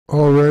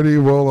Alrighty,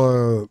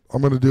 well,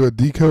 I'm going to do a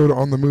decode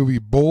on the movie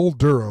Bull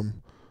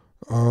Durham.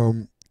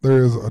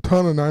 There is a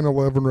ton of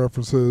 9/11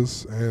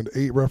 references and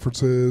 8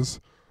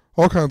 references,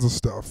 all kinds of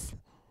stuff.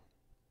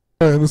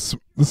 And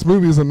this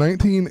movie is a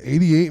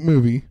 1988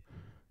 movie.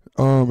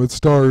 It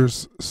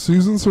stars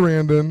Susan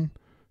Sarandon,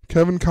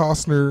 Kevin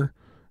Costner,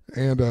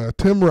 and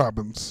Tim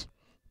Robbins.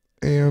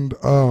 And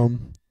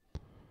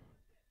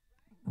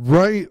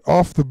right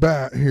off the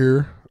bat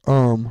here,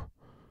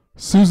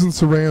 Susan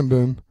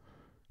Sarandon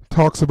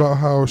talks about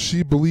how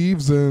she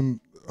believes in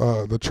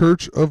the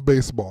Church of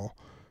Baseball,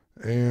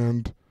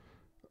 and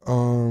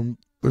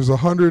there's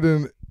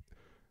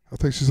I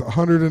think she's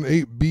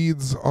 108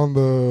 beads on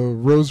the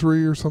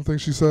rosary or something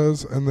she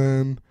says, and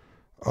then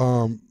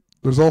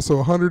there's also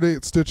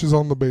 108 stitches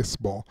on the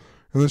baseball,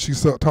 and then she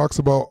talks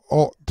about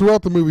all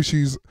throughout the movie.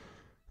 She's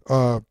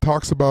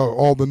talks about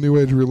all the New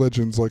Age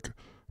religions like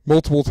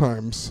multiple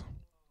times.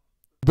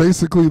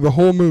 Basically, the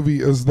whole movie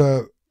is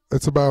that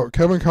it's about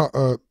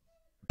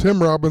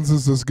Tim Robbins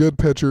is this good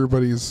pitcher,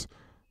 but he's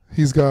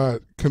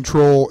got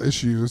control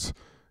issues,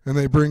 and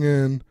they bring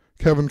in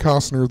Kevin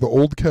Costner, the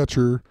old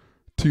catcher,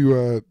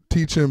 to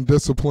teach him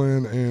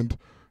discipline and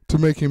to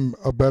make him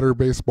a better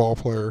baseball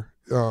player.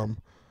 And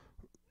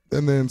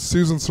then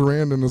Susan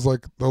Sarandon is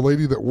like the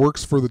lady that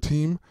works for the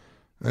team,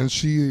 and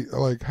she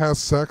like has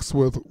sex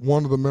with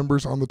one of the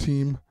members on the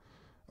team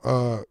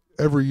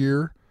every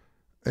year.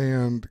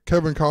 And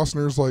Kevin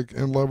Costner's like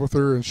in love with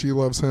her, and she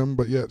loves him,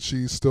 but yet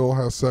she still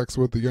has sex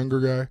with the younger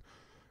guy,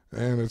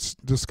 and it's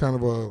just kind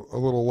of a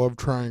little love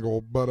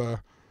triangle. But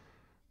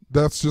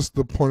that's just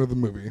the point of the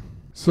movie.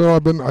 So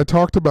I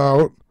talked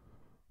about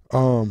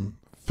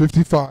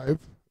 55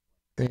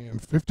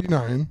 and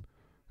 59,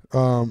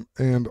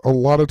 and a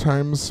lot of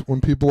times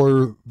when people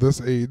are this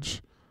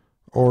age,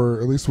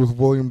 or at least with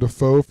William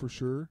Dafoe for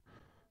sure,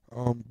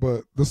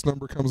 but this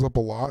number comes up a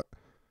lot.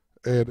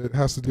 And it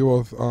has to deal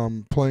with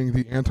playing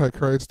the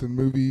antichrist in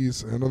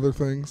movies and other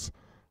things.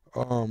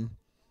 Kevin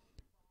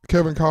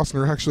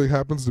Costner actually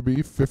happens to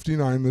be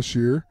 59 this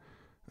year,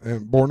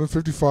 and born in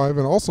 55,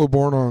 and also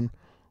born on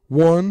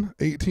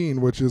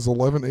 1/18, which is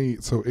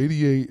 11/8, so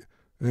 88,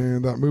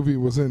 and that movie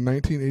was in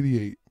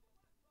 1988.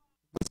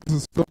 This is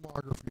his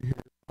filmography here.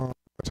 I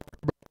talked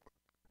about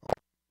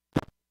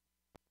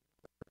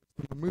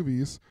in the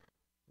movies.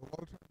 A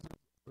lot of times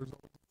there's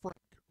always a Frank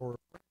or a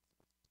Frank.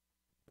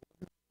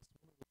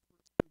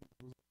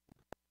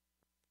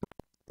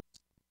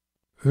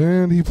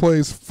 And he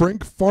plays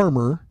Frank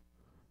Farmer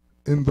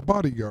in The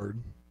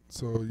Bodyguard.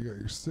 So you got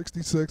your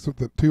 66 with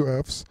the 2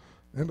 F's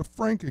and a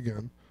Frank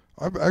again.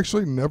 I've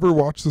actually never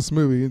watched this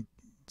movie,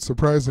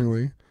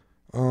 surprisingly,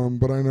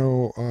 but I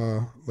know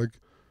like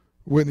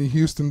Whitney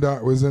Houston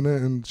was in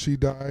it, and she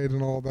died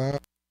and all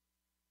that.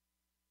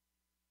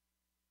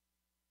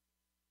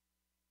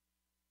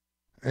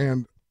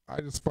 And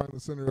I just find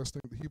this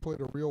interesting that he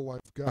played a real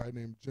life guy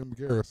named Jim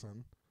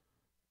Garrison,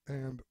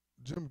 and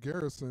Jim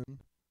Garrison.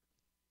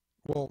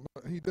 Well,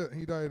 he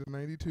died in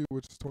 92,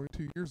 which is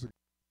 22 years ago.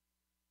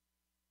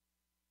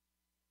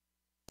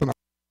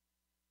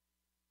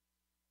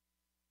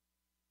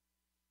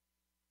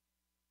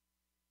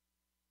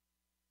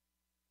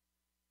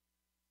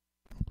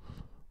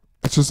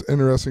 It's just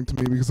interesting to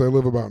me because I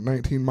live about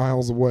 19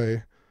 miles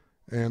away,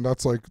 and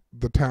that's like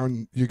the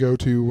town you go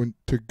to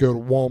to go to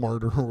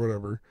Walmart or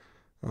whatever.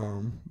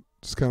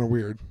 Just kind of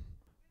weird.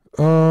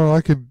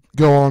 I could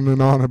go on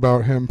and on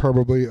about him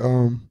probably.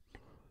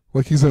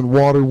 Like he's in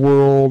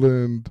Waterworld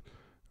and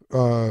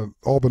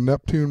all the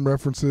Neptune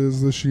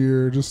references this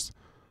year. Just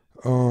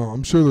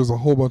I'm sure there's a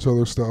whole bunch of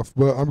other stuff,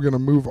 but I'm gonna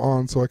move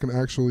on so I can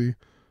actually.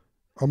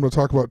 I'm gonna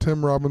talk about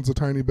Tim Robbins a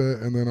tiny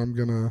bit, and then I'm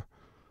gonna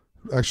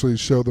actually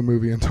show the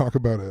movie and talk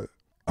about it.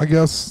 I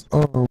guess the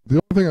only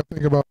thing I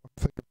think about when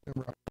I think of Tim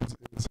Robbins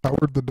is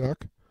Howard the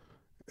Duck,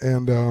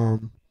 and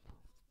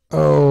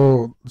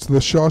it's the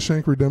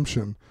Shawshank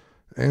Redemption,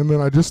 and then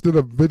I just did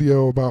a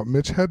video about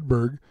Mitch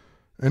Hedberg.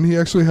 And he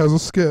actually has a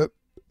skit,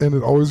 and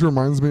it always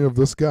reminds me of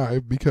this guy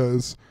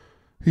because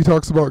he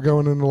talks about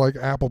going into like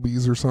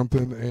Applebee's or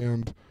something,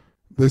 and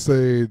they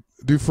say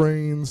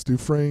Dufresne's,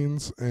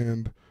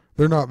 and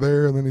they're not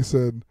there. And then he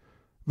said,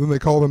 then they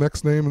call the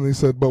next name, and they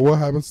said, but what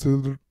happens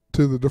to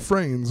the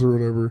Dufresne's or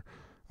whatever?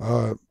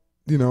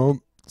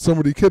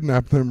 Somebody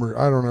kidnapped them, or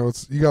I don't know.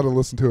 You got to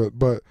listen to it.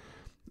 But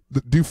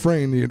the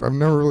Dufresne, I've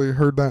never really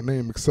heard that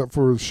name except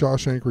for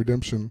Shawshank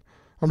Redemption.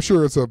 I'm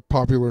sure it's a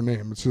popular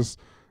name.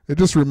 It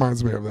just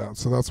reminds me of that,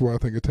 so that's why I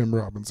think of Tim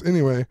Robbins.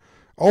 Anyway,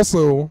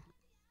 also,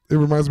 it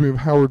reminds me of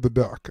Howard the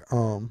Duck.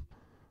 And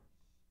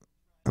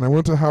I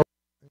went to Howard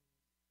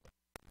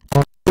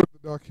the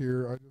Duck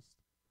here. I just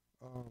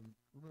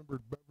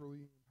remembered Beverly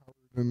and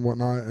Howard and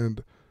whatnot,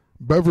 and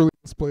Beverly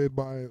was played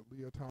by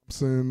Lea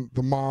Thompson,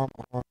 the mom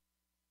on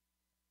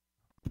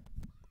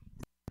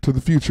To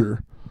the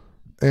Future.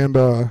 And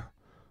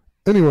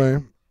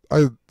anyway,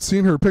 I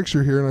seen her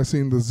picture here, and I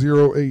seen the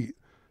 08.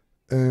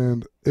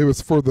 And it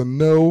was for the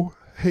No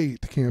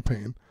Hate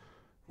campaign,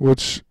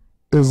 which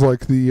is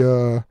like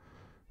the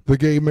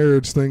gay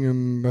marriage thing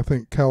in, I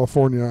think,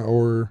 California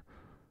or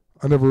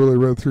I never really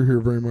read through here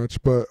very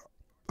much, but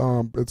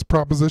it's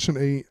Proposition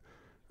 8,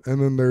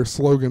 and then their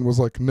slogan was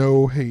like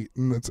 "No Hate,"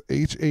 and it's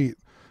H8,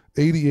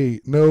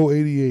 88, no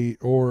 88,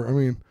 or I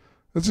mean,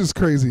 it's just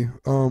crazy.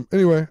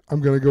 Anyway,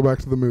 I'm gonna go back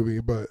to the movie,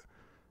 but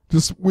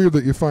just weird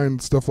that you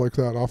find stuff like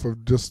that off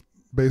of just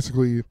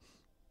basically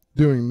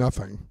doing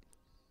nothing.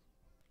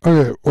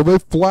 Okay, well they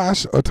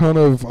flash a ton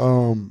of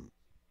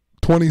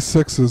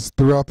 26s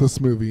throughout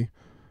this movie,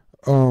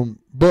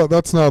 but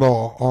that's not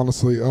all,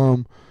 honestly.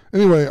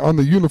 Anyway, on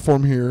the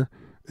uniform here,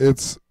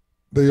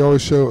 they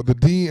always show the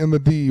D and the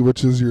D,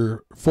 which is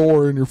your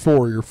 4 and your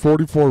 4, your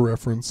 44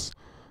 reference.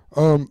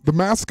 The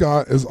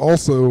mascot is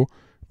also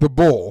the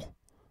bull,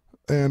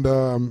 and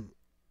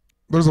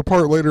there's a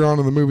part later on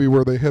in the movie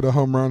where they hit a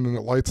home run and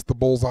it lights the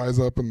bull's eyes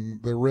up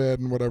and they're red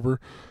and whatever.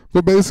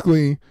 But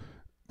basically,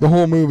 the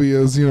whole movie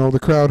is, the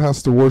crowd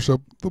has to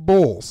worship the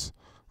bulls.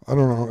 I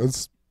don't know.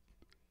 It's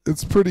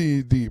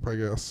pretty deep, I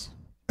guess.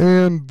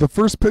 And the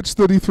first pitch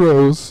that he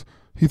throws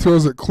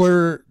it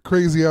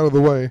crazy out of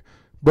the way,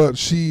 but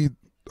she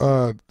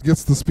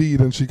gets the speed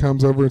and she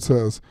comes over and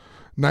says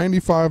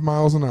 95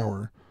 miles an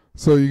hour.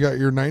 So you got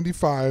your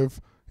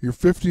 95, your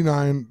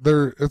 59.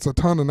 It's a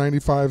ton of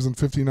 95s and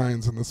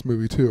 59s in this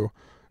movie too,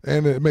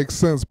 and it makes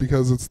sense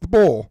because it's the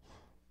bull.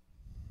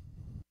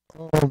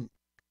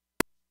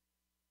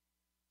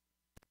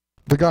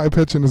 The guy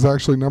pitching is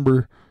actually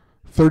number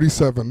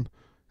 37,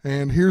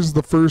 and here's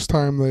the first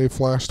time they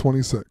flash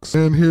 26,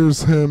 and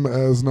here's him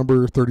as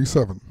number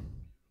 37.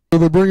 So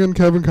they bring in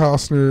Kevin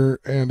Costner,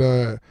 and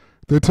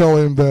they tell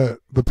him that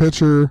the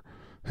pitcher,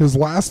 his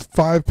last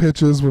 5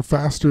 pitches were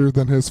faster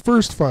than his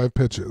first 5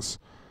 pitches.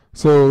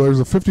 So there's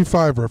a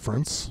 55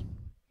 reference.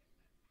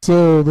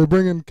 So they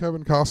bring in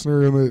Kevin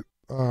Costner, and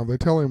they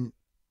tell him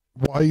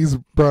why he's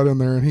brought in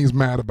there, and he's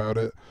mad about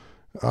it.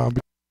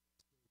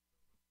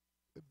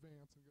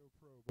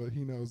 But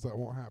he knows that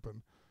won't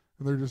happen,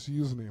 and they're just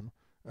using him.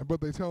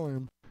 But they tell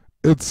him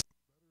it's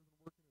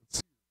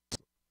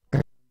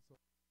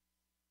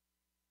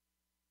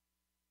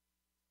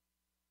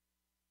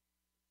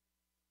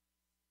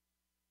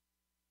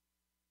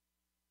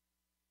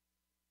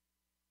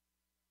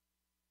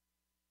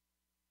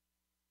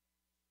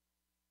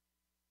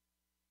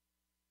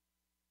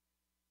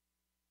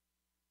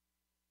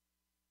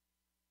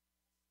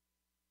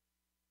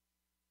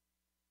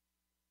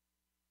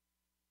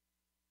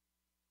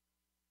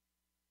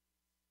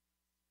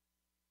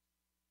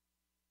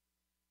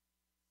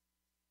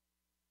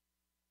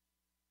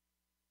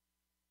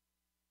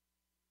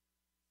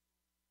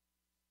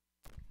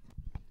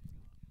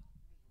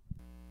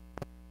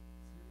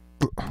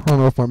I don't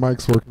know if my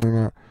mic's working or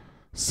not.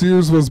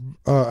 Sears was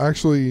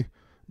actually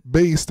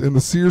based in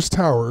the Sears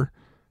Tower,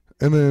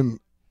 and then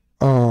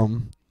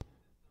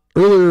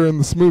earlier in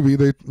this movie,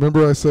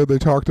 remember I said they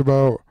talked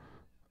about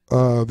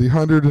the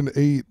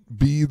 108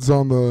 beads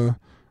on the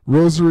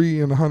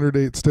rosary and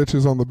 108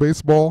 stitches on the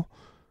baseball,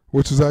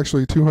 which is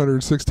actually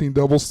 216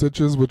 double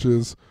stitches, which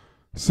is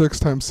 6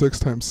 times 6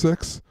 times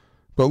 6.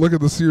 But look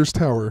at the Sears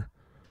Tower,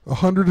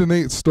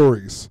 108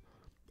 stories.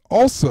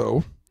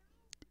 Also,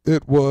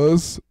 it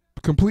was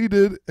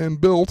completed and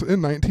built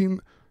in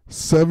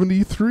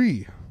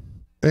 1973,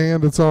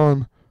 and it's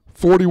on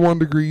 41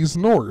 degrees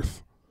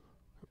north,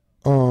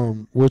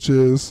 which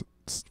is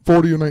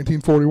 40 in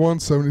 1941,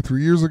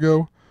 73 years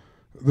ago.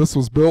 This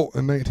was built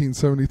in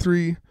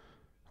 1973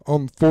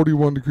 on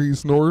 41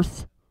 degrees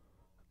north,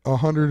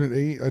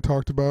 108 I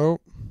talked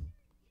about.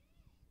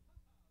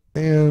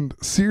 And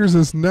Sears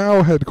is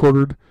now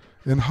headquartered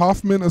in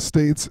Hoffman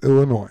Estates,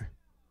 Illinois.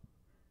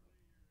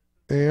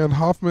 And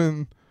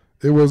Hoffman,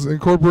 it was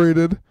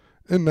incorporated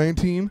in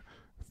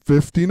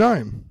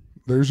 1959.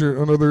 There's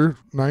your another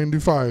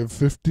 95,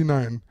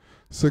 59,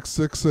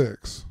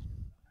 666.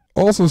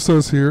 Also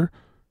says here,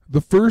 the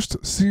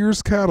first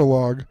Sears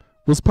catalog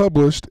was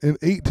published in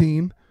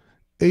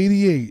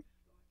 1888.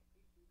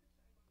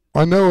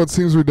 I know it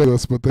seems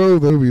ridiculous, but they know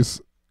the movies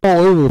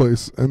all over the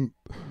place. And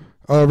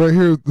right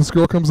here, this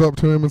girl comes up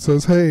to him and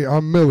says, "Hey,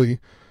 I'm Millie."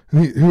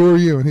 And who are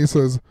you? And he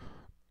says,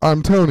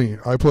 "I'm Tony.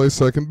 I play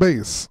second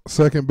base.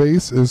 Second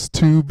base is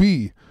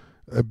 2B.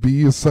 A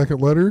B is second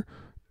letter,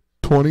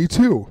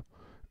 22.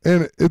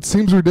 And it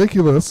seems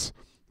ridiculous,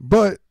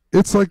 but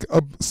it's like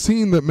a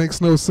scene that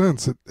makes no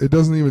sense. It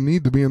doesn't even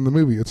need to be in the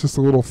movie. It's just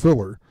a little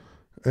filler.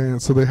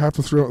 And so they have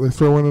to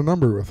throw in a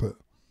number with it.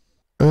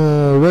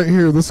 Right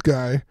here, this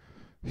guy,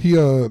 he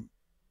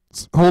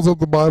holds up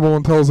the Bible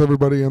and tells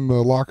everybody in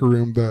the locker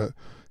room that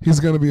he's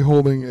going to be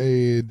holding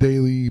a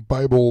daily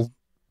Bible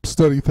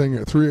study thing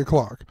at 3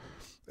 o'clock.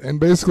 And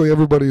basically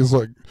everybody's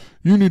like,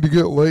 you need to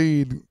get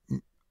laid.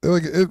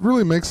 Like, it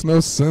really makes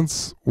no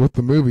sense with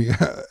the movie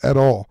at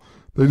all.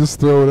 They just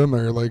throw it in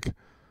there. Like,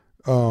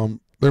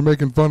 they're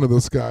making fun of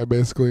this guy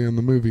basically in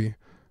the movie.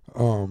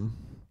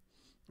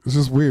 It's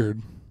just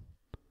weird.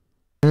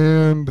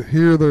 And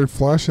here they're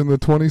flashing the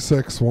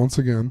 26 once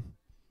again.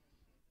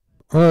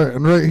 Alright,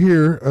 and right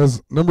here,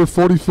 as number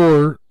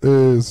 44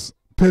 is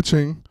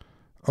pitching,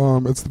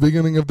 it's the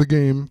beginning of the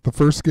game, the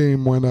first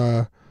game when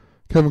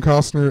Kevin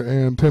Costner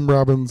and Tim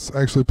Robbins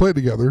actually played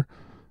together,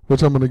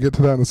 which I'm going to get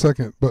to that in a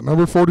second. But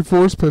number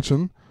 44 is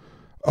pitching.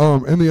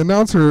 And the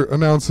announcer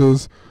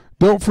announces,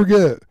 don't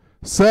forget,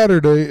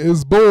 Saturday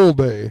is Bull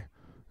Day,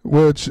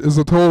 which is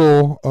a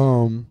total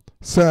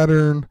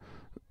Saturn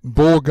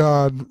bull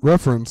god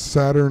reference.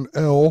 Saturn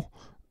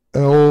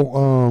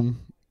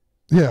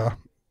yeah,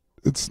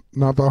 it's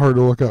not that hard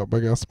to look up, I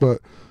guess, but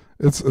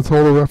it's a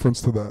total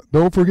reference to that.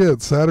 Don't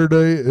forget,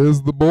 Saturday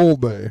is the Bull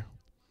Day.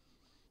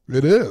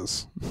 It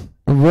is.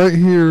 And right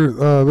here,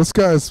 this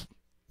guy's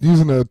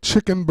using a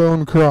chicken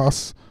bone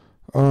cross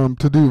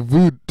to do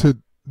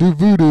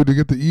voodoo to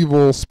get the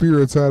evil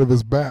spirits out of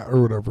his bat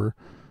or whatever.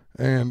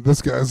 And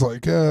this guy's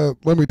like,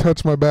 let me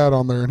touch my bat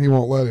on there, and he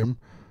won't let him.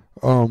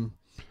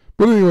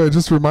 But anyway, it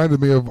just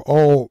reminded me of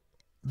all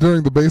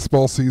during the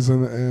baseball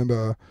season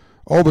and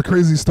all the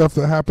crazy stuff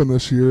that happened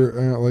this year,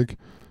 like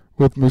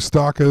with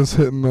Moustakas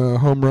hitting the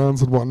home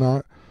runs and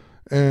whatnot.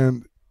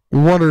 And we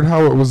wondered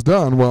how it was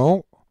done.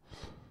 Well,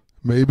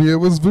 maybe it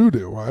was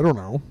voodoo. I don't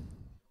know.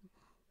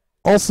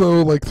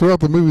 Also, like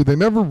throughout the movie, they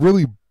never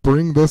really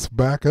bring this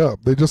back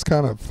up. They just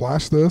kind of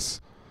flash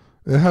this.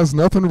 It has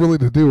nothing really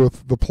to do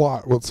with the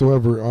plot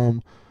whatsoever,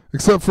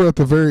 except for at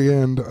the very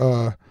end,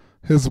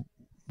 his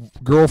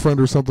girlfriend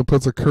or something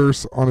puts a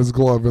curse on his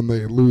glove and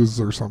they lose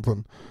or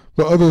something.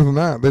 But other than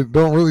that, they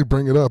don't really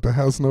bring it up. It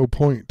has no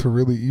point to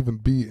really even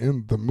be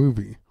in the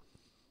movie.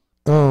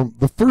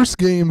 The first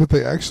game that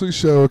they actually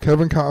show,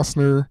 Kevin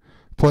Costner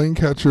playing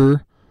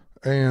catcher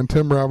and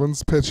Tim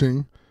Robbins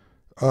pitching,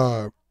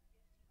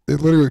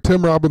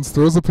 Tim Robbins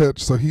throws a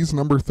pitch, so he's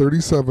number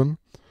 37.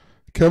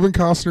 Kevin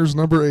Costner's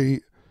number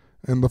 8,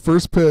 and the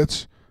first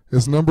pitch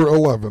is number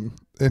 11,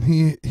 and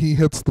he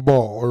hits the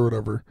ball or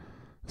whatever.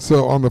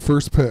 So on the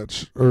first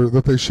pitch, or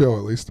that they show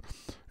at least.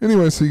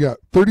 Anyway, so you got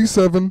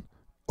 37,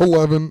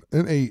 11,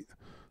 and 8.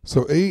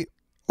 So 8,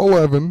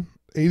 11,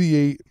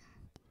 88,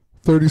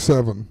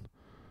 37.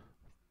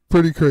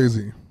 Pretty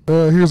crazy.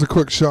 Here's a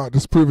quick shot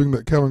just proving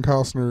that Kevin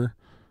Costner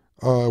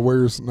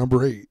wears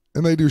number 8.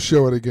 And they do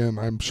show it again,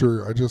 I'm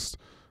sure. I just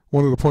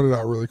wanted to point it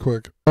out really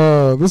quick.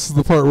 This is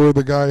the part where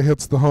the guy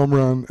hits the home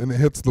run and it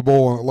hits the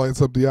bowl and it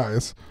lights up the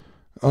eyes.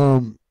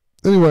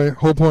 Anyway,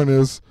 whole point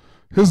is,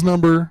 his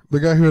number, the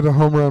guy who hit a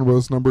home run,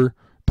 was number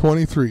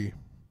 23.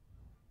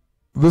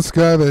 This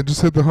guy that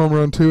just hit the home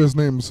run too, his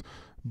name's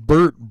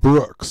Bert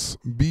Brooks,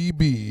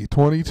 BB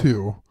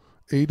 22,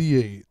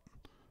 88.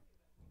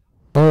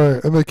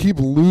 Alright, and they keep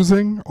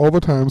losing all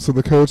the time, so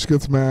the coach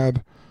gets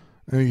mad,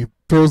 and he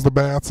throws the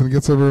bats and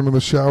gets everyone in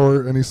the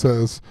shower, and he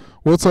says,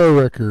 what's our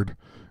record?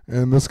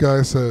 And this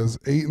guy says,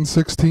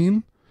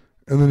 8-16,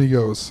 and then he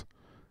goes,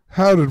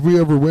 how did we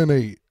ever win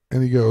 8?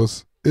 And he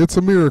goes, it's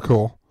a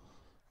miracle.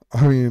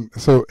 I mean,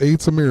 so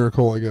 8's a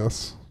miracle, I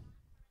guess.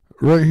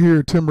 Right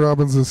here, Tim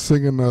Robbins is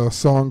singing a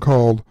song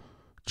called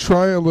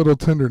Try a Little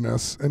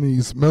Tenderness, and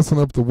he's messing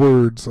up the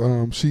words.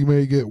 She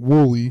may get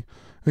woolly,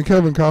 and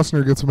Kevin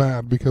Costner gets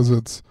mad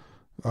because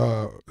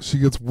she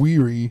gets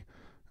weary.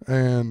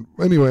 And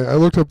anyway, I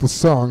looked up the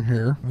song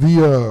here.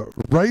 The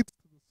rights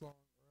to the song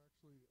are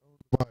actually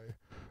owned by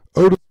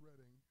Otis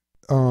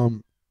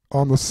Redding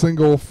on the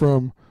single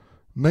from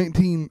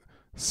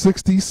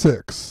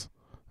 1966.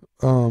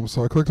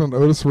 So I clicked on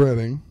Otis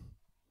Redding.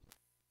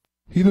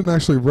 He didn't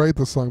actually write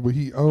the song, but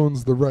he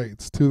owns the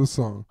rights to the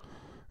song.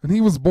 And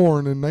he was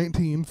born in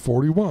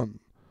 1941,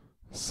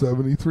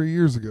 73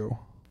 years ago.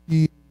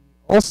 He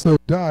also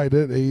died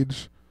at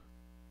age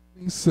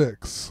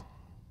 26.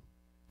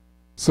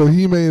 So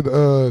he made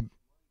a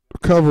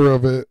cover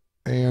of it,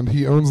 and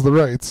he owns the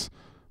rights.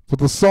 But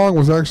the song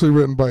was actually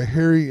written by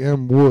Harry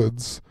M.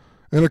 Woods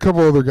and a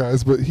couple other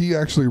guys, but he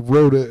actually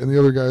wrote it, and the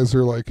other guys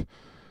are like,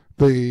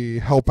 they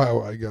help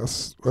out, I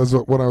guess, as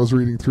what I was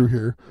reading through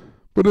here.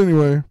 But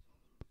anyway,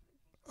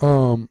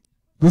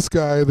 this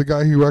guy, the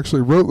guy who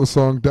actually wrote the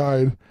song,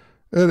 died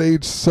at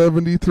age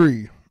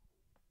 73.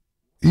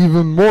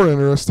 Even more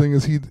interesting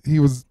is he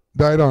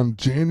died on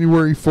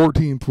January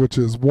 14th, which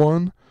is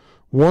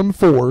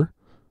 1-1-4.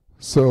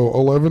 So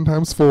 11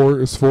 times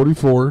 4 is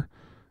 44.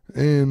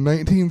 In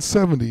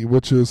 1970,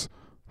 which is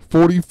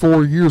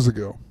 44 years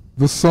ago.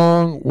 The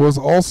song was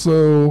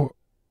also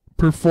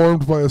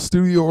performed by a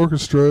studio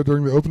orchestra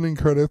during the opening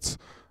credits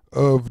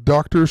of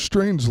Dr.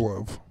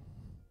 Strangelove.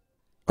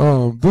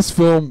 This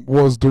film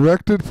was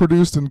directed,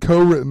 produced, and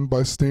co-written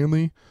by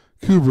Stanley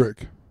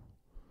Kubrick.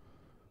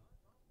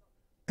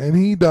 And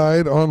he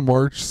died on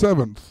March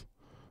 7th,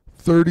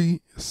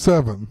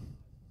 37.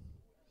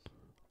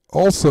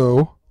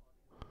 Also,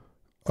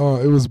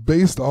 it was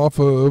based off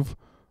of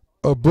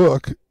a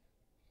book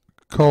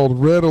called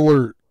Red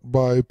Alert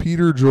by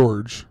Peter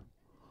George.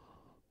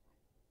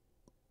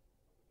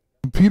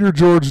 Peter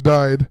George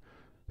died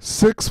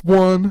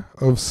 6-1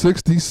 of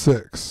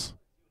 66.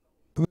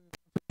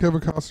 Kevin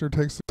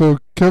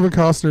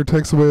Costner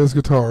takes away his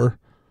guitar,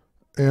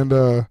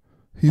 and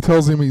he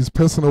tells him he's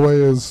pissing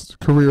away his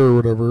career or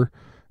whatever,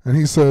 and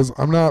he says,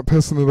 I'm not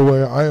pissing it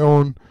away. I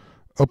own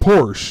a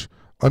Porsche,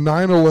 a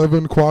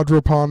 911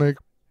 quadroponic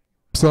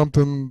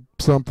something,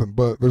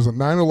 but there's a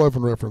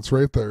 911 reference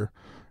right there,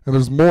 and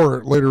there's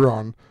more later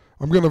on.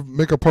 I'm going to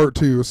make a part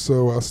 2,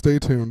 so stay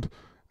tuned.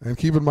 And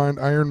keep in mind,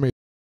 Iron Maiden.